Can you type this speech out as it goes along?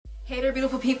Hey there,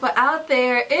 beautiful people out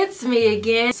there, it's me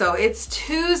again. So it's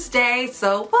Tuesday,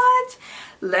 so what?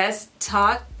 Let's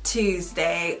talk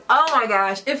Tuesday. Oh my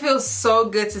gosh, it feels so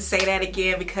good to say that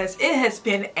again because it has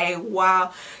been a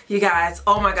while, you guys.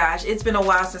 Oh my gosh, it's been a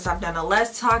while since I've done a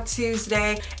Let's Talk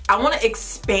Tuesday. I want to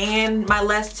expand my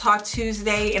Let's Talk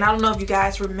Tuesday, and I don't know if you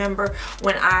guys remember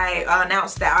when I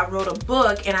announced that I wrote a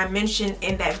book, and I mentioned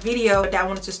in that video that I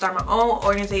wanted to start my own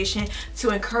organization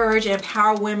to encourage and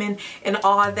empower women and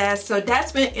all of that. So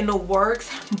that's been in the works,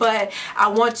 but I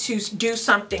want to do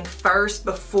something first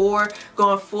before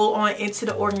going full on into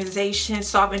the organization.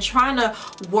 So I've been trying to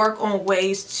work on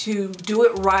ways to do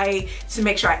it right, to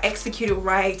make sure I execute it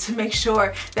right, to make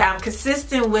sure that I'm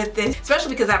consistent with it,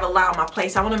 especially because I have a lot on my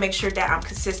plate. So I want to make sure that I'm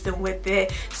consistent with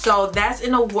it. So that's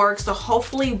in the works. So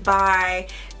hopefully by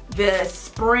the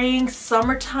spring,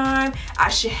 summertime, I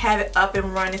should have it up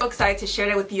and running. So excited to share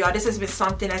that with y'all. This has been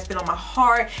something that's been on my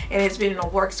heart, and it's been in the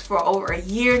works for over a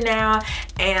year now,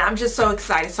 and I'm just so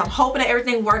excited. So I'm hoping that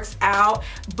everything works out,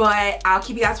 but I'll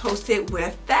keep you guys posted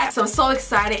with that. So I'm so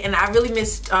excited, and I really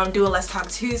missed doing Let's Talk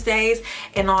Tuesdays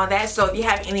and all that. So if you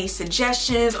have any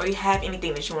suggestions or you have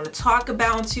anything that you want to talk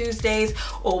about on Tuesdays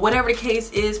or whatever the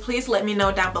case is, please let me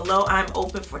know down below. I'm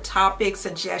open for topics,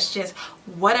 suggestions,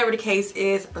 whatever the case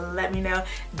is. Let me know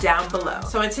down below.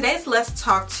 So in today's Let's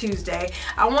Talk Tuesday,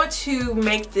 I want to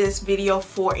make this video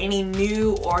for any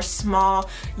new or small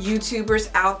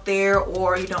YouTubers out there,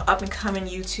 or up and coming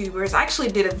YouTubers. I actually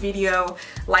did a video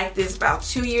like this about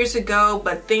 2 years ago,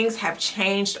 but things have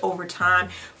changed over time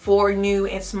for new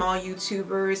and small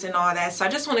YouTubers and all that. So I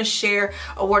just want to share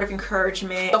a word of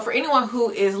encouragement. So for anyone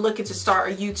who is looking to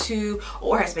start a YouTube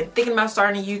or has been thinking about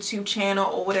starting a YouTube channel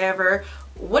or whatever,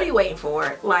 what are you waiting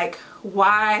for? Like,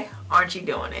 why aren't you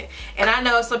doing it? And I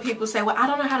know some people say, well, I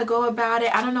don't know how to go about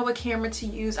it. I don't know what camera to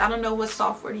use. I don't know what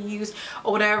software to use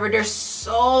or whatever. There's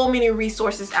so many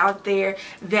resources out there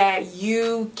that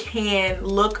you can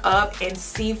look up and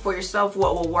see for yourself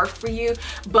what will work for you.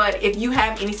 But if you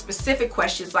have any specific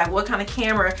questions, like what kind of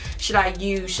camera should I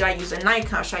use? Should I use a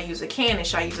Nikon? Should I use a Canon?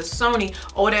 Should I use a Sony?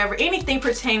 Or whatever, anything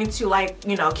pertaining to, like,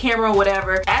 camera or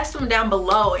whatever, ask them down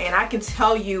below and I can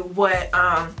tell you what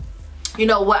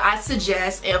what I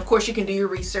suggest. And of course you can do your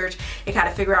research and kind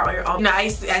of figure out on your own. I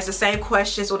used to ask the same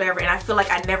questions, whatever, and I feel like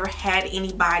I never had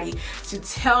anybody to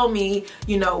tell me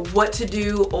what to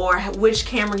do or which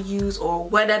camera to use or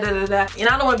what And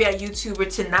I don't want to be a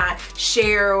YouTuber to not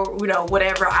share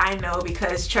whatever I know,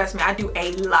 because trust me, I do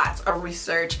a lot of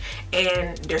research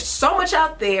and there's so much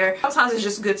out there. Sometimes it's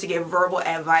just good to get verbal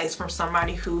advice from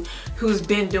somebody who's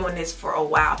been doing this for a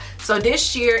while. So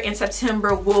this year in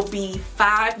September will be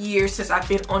 5 years since I've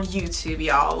been on YouTube,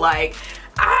 y'all. Like,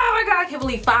 oh my god, I can't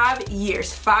believe 5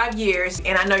 years. 5 years.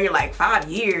 And I know you're like, 5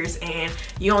 years and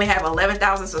you only have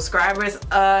 11,000 subscribers.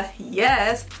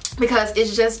 Yes, because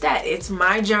it's just that. It's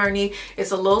my journey.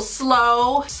 It's a little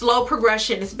slow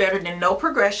progression is better than no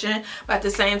progression, but at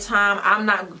the same time, I'm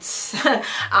not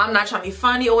trying to be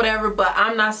funny or whatever, but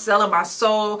I'm not selling my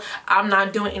soul. I'm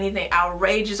not doing anything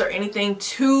outrageous or anything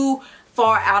too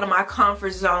far out of my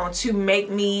comfort zone to make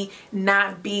me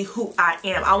not be who I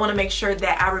am. I want to make sure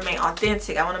that I remain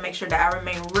authentic. I want to make sure that I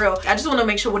remain real. I just want to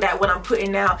make sure that what I'm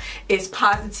putting out is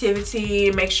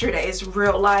positivity, make sure that it's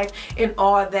real life and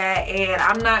all that. And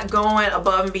I'm not going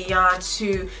above and beyond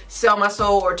to sell my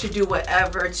soul or to do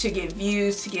whatever to get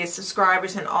views, to get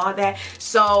subscribers and all that.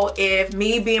 So if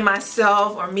me being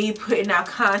myself or me putting out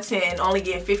content and only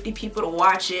getting 50 people to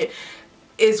watch it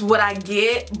is what I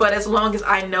get, but as long as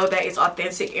I know that it's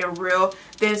authentic and real,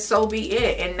 then so be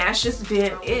it. And that's just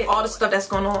been it. All the stuff that's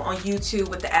going on YouTube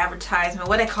with the advertisement,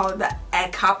 what they call it, the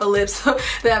adcopalypse,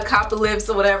 the apocalypse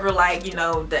or whatever, like,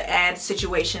 the ad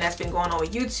situation that's been going on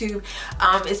with YouTube.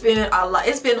 It's been a lot.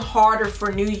 It's been harder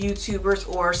for new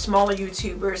YouTubers or smaller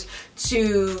YouTubers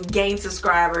to gain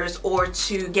subscribers or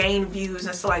to gain views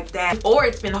and stuff like that. Or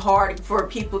it's been hard for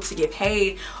people to get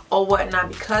paid or whatnot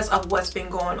because of what's been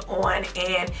going on.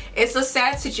 And it's a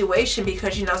sad situation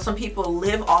because some people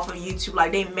live off of YouTube.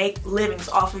 Like, they make livings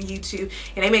off of YouTube,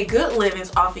 and they make good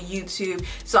livings off of YouTube.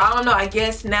 So I don't know, I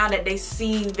guess now that they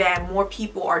see that more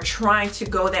people are trying to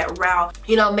go that route,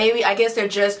 maybe I guess they're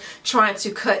just trying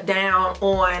to cut down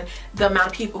on the amount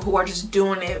of people who are just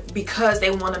doing it because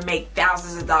they want to make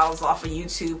thousands of dollars off of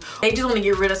YouTube. They just want to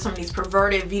get rid of some of these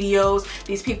perverted videos,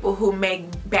 these people who make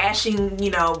bashing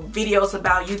videos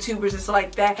about YouTubers and stuff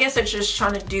like that. I guess they're just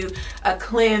trying to do a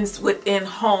cleanse within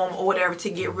home or whatever to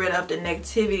get rid of the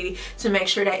negativity, to make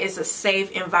sure that it's a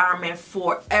safe environment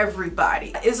for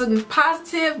everybody. It's a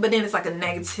positive, but then it's like a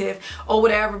negative or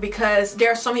whatever, because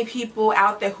there are so many people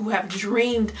out there who have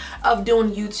dreamed of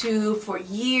doing YouTube for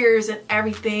years and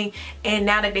everything, and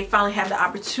now that they finally have the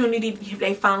opportunity,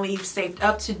 they finally saved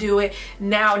up to do it,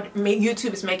 now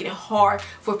YouTube is making it hard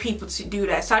for people to do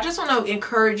that. So I just want to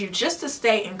encourage you just to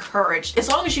stay encouraged. As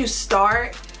long as you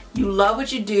start, you love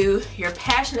what you do, you're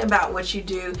passionate about what you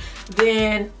do,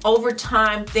 then over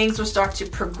time things will start to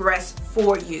progress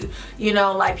for you. You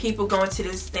know, like people go into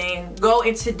this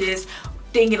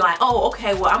thinking like, oh,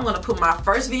 okay, well, I'm gonna put my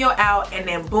first video out and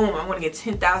then boom, I'm gonna get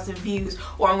 10,000 views,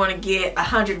 or I'm gonna get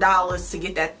 $100 to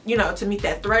get that, you know, to meet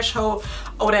that threshold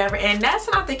or whatever. And that's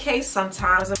not the case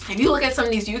sometimes. If you look at some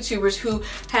of these YouTubers who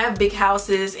have big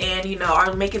houses and, you know,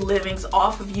 are making livings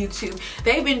off of YouTube,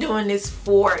 they've been doing this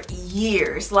for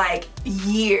years, like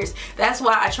years. That's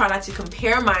why I try not to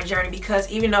compare my journey, because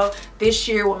even though this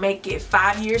year will make it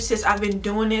 5 years since I've been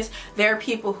doing this, there are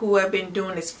people who have been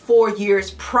doing this 4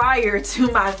 years prior to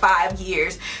my 5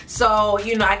 years. So,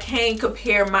 you know, I can't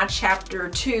compare my chapter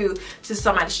 2 to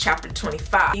somebody's chapter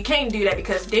 25. You can't do that,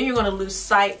 because then you're going to lose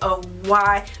sight of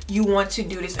why you want to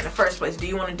do this in the first place. Do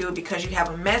you want to do it because you have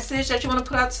a message that you want to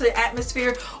put out to the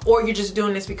atmosphere, or you're just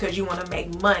doing this because you want to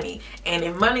make money? And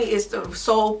if money is the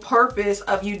sole purpose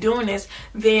of you doing this,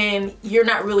 then you're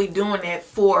not really doing it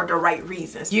for the right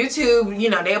reasons. YouTube, you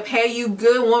know, they'll pay you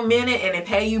good 1 minute and they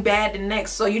pay you bad the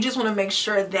next. So you just want to make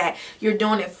sure that you're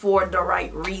doing it for the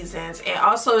right reasons. And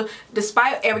also,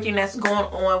 despite everything that's going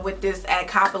on with this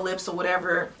apocalypse or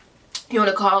whatever you want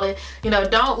to call it, you know,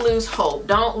 don't lose hope.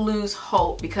 Don't lose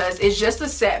hope, because it's just a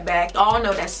setback. All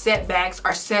know that setbacks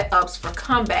are setups for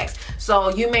comebacks. So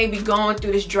you may be going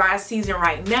through this dry season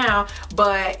right now,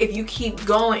 but if you keep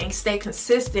going and stay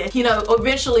consistent, you know,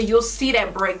 eventually you'll see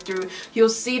that breakthrough. You'll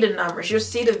see the numbers, you'll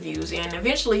see the views, and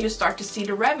eventually you'll start to see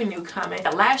the revenue coming.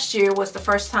 Last year was the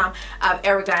first time I've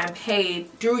ever gotten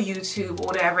paid through YouTube or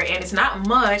whatever, and it's not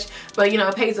much, but you know,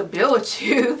 it pays a bill or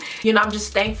two. You know, I'm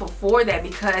just thankful for that,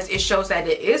 because it shows that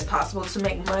it is possible to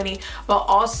make money. But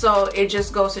also, it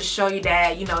just goes to show you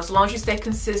that, you know, as long as you stay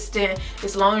consistent,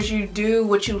 as long as you do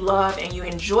what you love and you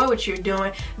enjoy what you're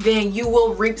doing, then you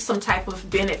will reap some type of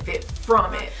benefit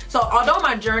from it. So although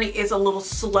my journey is a little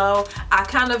slow, I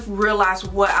kind of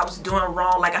realized what I was doing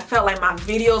wrong. Like, I felt like my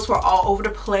videos were all over the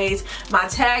place, my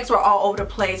tags were all over the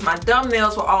place, my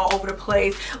thumbnails were all over the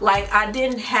place. Like, I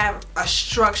didn't have a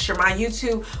structure. My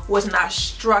YouTube was not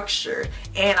structured,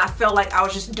 and I felt like I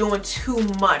was just doing too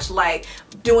much, like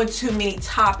doing too many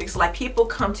topics. Like, people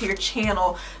come to your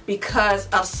channel because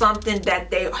of something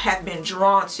that they have been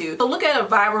drawn to. So look at a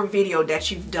viral video that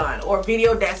you've done, or a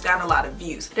video that's gotten a lot of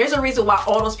views. There's a reason why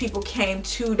all those people came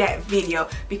to that video,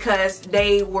 because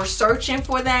they were searching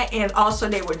for that, and also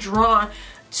they were drawn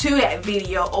to that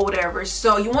video or whatever.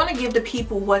 So you want to give the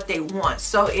people what they want.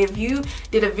 So if you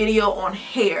did a video on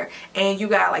hair and you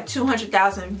got like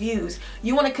 200,000 views,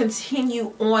 you want to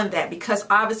continue on that, because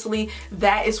obviously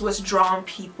that is what's drawing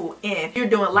people in. You're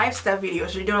doing lifestyle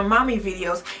videos, you're doing mommy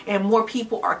videos, and more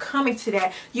people are coming to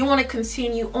that. You want to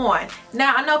continue on.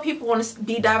 Now, I know people want to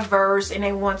be diverse and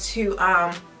they want to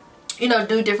you know,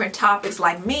 do different topics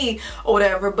like me or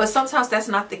whatever, but sometimes that's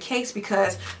not the case,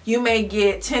 because you may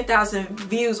get 10,000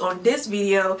 views on this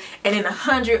video and then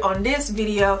 100 on this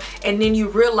video, and then you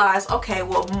realize, okay,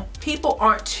 well, people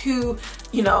aren't too,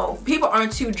 you know, people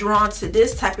aren't too drawn to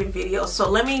this type of video, so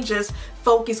let me just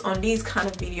focus on these kind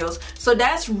of videos. So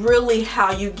that's really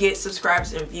how you get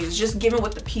subscribers and views, just giving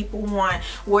what the people want,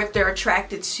 what they're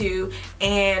attracted to,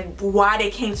 and why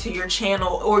they came to your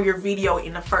channel or your video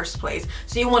in the first place.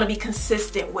 So you want to be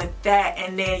consistent with that,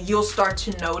 and then you'll start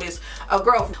to notice a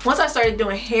growth. Once I started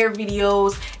doing hair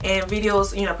videos and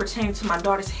videos, you know, pertaining to my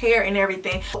daughter's hair and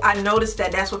everything, I noticed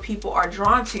that that's what people are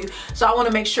drawn to. So I want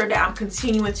to make sure that I'm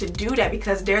continuing to do that,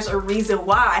 because there's a reason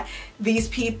why these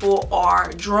people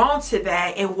are drawn to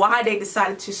that and why they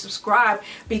decided to subscribe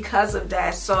because of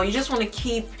that. So you just want to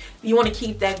keep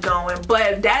that going.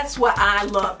 But that's what I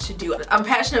love to do. I'm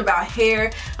passionate about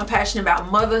hair, I'm passionate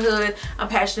about motherhood, I'm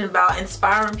passionate about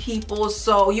inspiring people.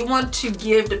 So you want to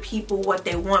give the people what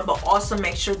they want, but also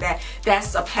make sure that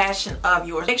that's a passion of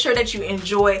yours. Make sure that you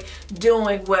enjoy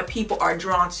doing what people are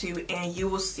drawn to, and you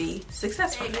will see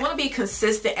success from that. You want to be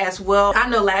consistent as well. I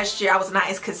know last year I was not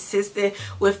as consistent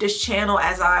with this channel channel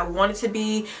as I wanted to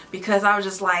be, because I was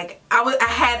just like, I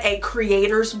had a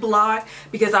creator's block,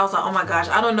 because I was like, oh my gosh,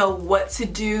 I don't know what to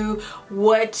do,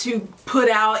 what to put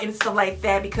out and stuff like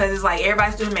that, because it's like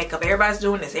everybody's doing makeup, everybody's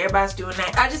doing this, everybody's doing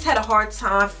that. I just had a hard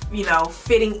time, you know,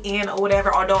 fitting in or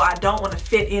whatever. Although I don't want to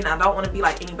fit in, I don't want to be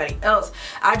like anybody else.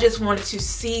 I just wanted to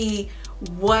see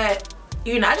what,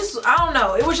 you know, I don't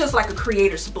know, it was just like a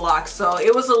creator's block. So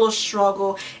it was a little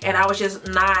struggle, and I was just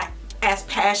not as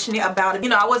passionate about it. You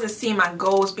know, I wasn't seeing my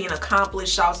goals being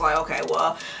accomplished. I was like, okay,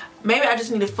 well, maybe I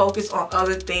just need to focus on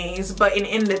other things. But in the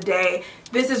end of the day,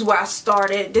 this is where I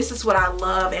started, this is what I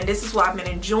love, and this is what I've been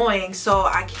enjoying, so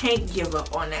I can't give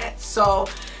up on that. So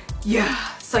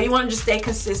yeah, so you want to just stay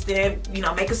consistent, you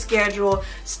know, make a schedule,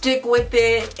 stick with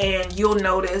it, and you'll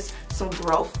notice some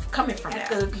growth coming from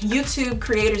that. At the YouTube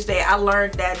Creators Day, I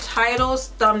learned that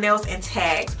titles, thumbnails, and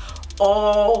tags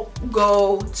all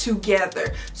go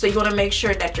together. So you want to make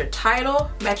sure that your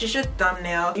title matches your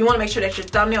thumbnail. You want to make sure that your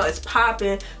thumbnail is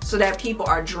popping so that people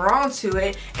are drawn to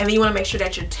it, and then you want to make sure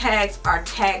that your tags are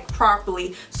tagged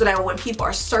properly so that when people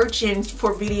are searching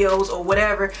for videos or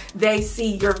whatever, they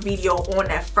see your video on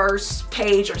that first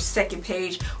page or second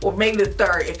page, or maybe the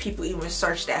third if people even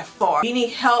search that far. If you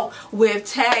need help with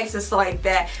tags and stuff like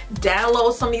that,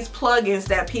 download some of these plugins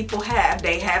that people have.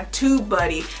 They have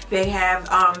TubeBuddy, they have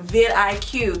vidIQ.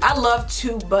 I love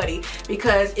TubeBuddy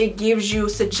because it gives you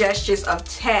suggestions of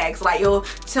tags. Like, it'll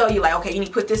tell you like, okay, you need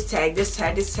to put this tag, this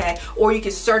tag, this tag, or you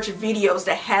can search videos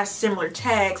that have similar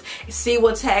tags, see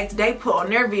what tags they put on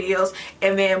their videos,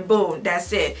 and then boom,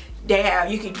 that's it. They have,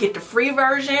 you can get the free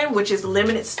version, which is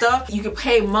limited stuff. You can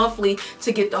pay monthly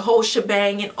to get the whole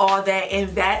shebang and all that,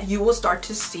 and that you will start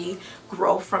to see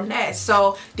growth from that.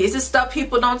 So this is stuff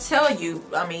people don't tell you.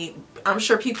 I mean, I'm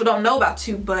sure people don't know about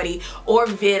TubeBuddy or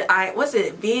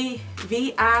vidIQ,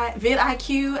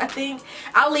 I think.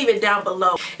 I'll leave it down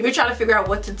below. If you're trying to figure out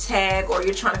what to tag, or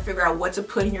you're trying to figure out what to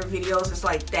put in your videos, it's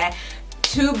like that.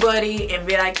 TubeBuddy and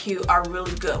vidIQ are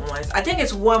really good ones. I think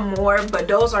it's one more, but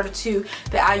those are the two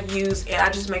that I use, and I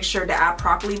just make sure that I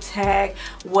properly tag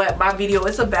what my video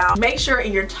is about. Make sure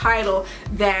in your title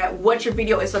that what your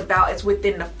video is about is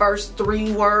within the first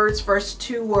 3 words, first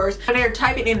 2 words. When they're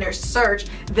typing in their search,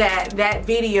 that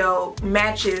video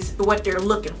matches what they're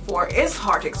looking for. It's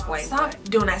hard to explain. Stop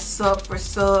doing that sub for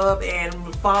sub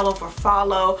and follow for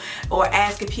follow, or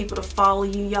asking people to follow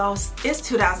you, y'all. It's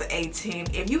 2018.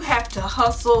 If you have to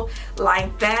hustle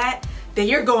like that, then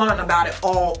you're going about it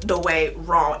all the way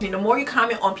wrong. And the more you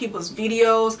comment on people's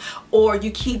videos, or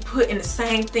you keep putting the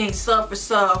same thing, sub for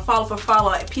sub, follow for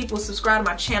follow, and people subscribe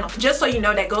to my channel, just so you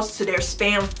know, that goes to their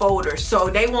spam folder. So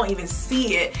they won't even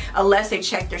see it unless they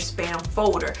check their spam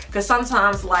folder. Because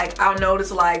sometimes, like, I'll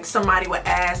notice like somebody would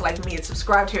ask like me to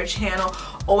subscribe to their channel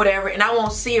or whatever, and I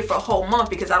won't see it for a whole month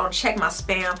because I don't check my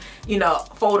spam, you know,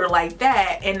 folder like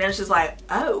that. And then it's just like,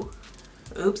 oh,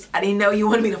 oops, I didn't know you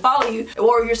wanted me to follow you.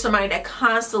 Or you're somebody that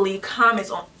constantly comments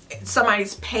on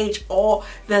somebody's page all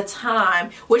the time,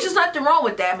 which is nothing wrong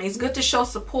with that. I mean, it's good to show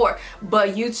support, but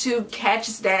YouTube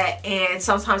catches that, and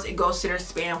sometimes it goes to their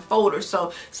spam folder.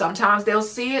 So sometimes they'll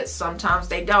see it, sometimes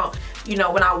they don't. You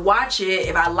know, when I watch it,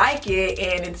 if I like it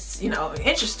and it's, you know,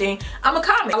 interesting, I'm a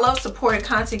comment. I love supporting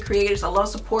content creators, I love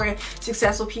supporting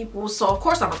successful people, so of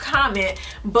course I'm a comment,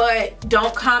 but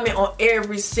don't comment on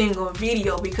every single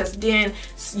video, because then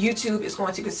YouTube is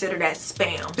going to consider that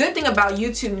spam. Good thing about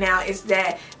YouTube now is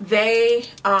that they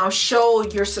show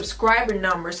your subscriber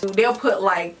numbers. They'll put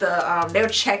like the they'll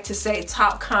check to say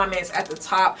top comments at the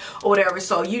top or whatever.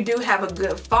 So you do have a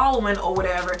good following or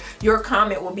whatever, your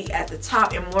comment will be at the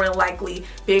top, and more than likely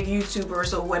big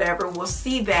YouTubers or whatever will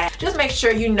see that. Just make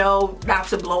sure you know not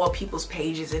to blow up people's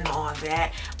pages and all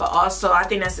that. But also, I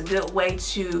think that's a good way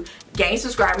to gain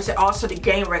subscribers, and also to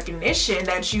gain recognition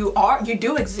that you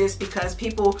do exist, because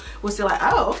people will say like,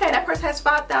 oh, okay, that person has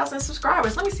 5,000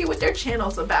 subscribers, let me see what their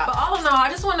channel's about. But all in all, I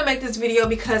just want to make this video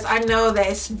because I know that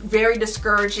it's very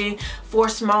discouraging for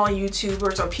small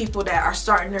YouTubers or people that are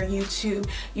starting their YouTube,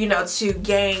 you know, to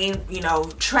gain, you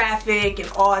know, traffic and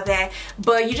all that.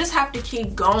 But you just have to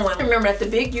keep going. Remember that the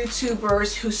big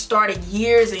YouTubers who started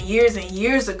years and years and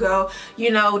years ago,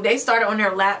 you know, they started on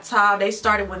their laptop, they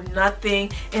started with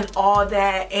nothing and all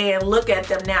that, and look at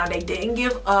them now. They didn't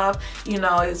give up. You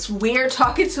know, it's weird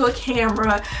talking to a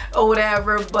camera or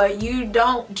whatever, but you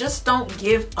don't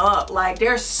give up. Like,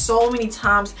 there's so many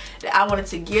times that I wanted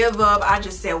to give up. I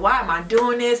just said, why am I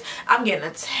doing this? I'm getting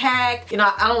attacked. You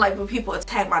know, I don't like when people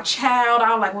attack my child. I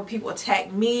don't like when people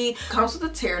attack me. It comes with the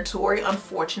territory,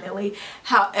 unfortunately.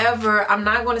 However, I'm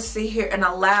not going to sit here and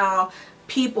allow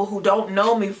people who don't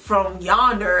know me from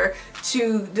yonder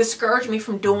to discourage me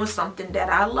from doing something that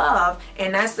I love.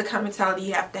 And that's the kind of mentality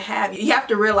you have to have. You have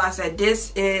to realize that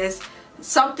this is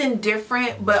something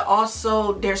different, but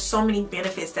also there's so many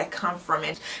benefits that come from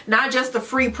it. Not just the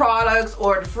free products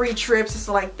or the free trips and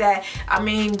stuff like that. I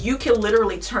mean, you can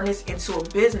literally turn this into a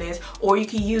business, or you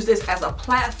can use this as a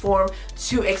platform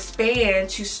to expand,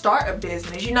 to start a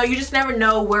business. You know, you just never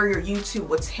know where your YouTube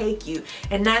will take you,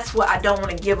 and that's what I don't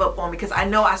want to give up on, because I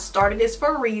know I started this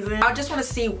for a reason. I just want to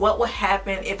see what will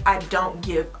happen if I don't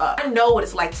give up. I know what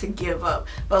it's like to give up,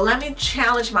 but let me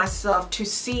challenge myself to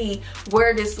see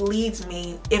where this leads me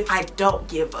if I don't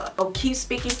give up. So keep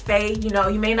speaking faith. You know,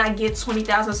 you may not get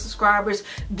 20,000 subscribers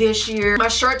this year. My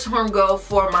short-term goal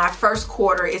for my first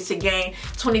quarter is to gain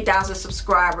 20,000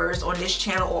 subscribers on this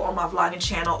channel or on my vlogging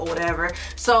channel or whatever.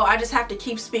 So I just have to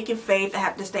keep speaking faith. I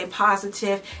have to stay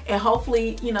positive, and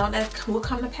hopefully, you know, that will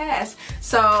come to pass.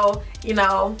 So, you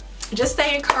know, just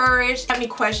stay encouraged. If you have any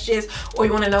questions or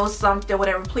you want to know something,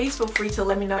 whatever, please feel free to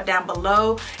let me know down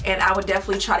below, and I would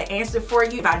definitely try to answer for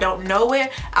you. If I don't know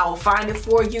it, I will find it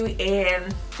for you,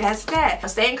 and that's that.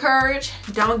 Stay encouraged,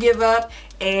 don't give up,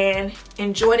 and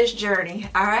enjoy this journey.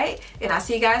 All right, and I'll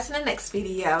see you guys in the next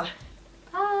video.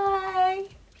 Bye.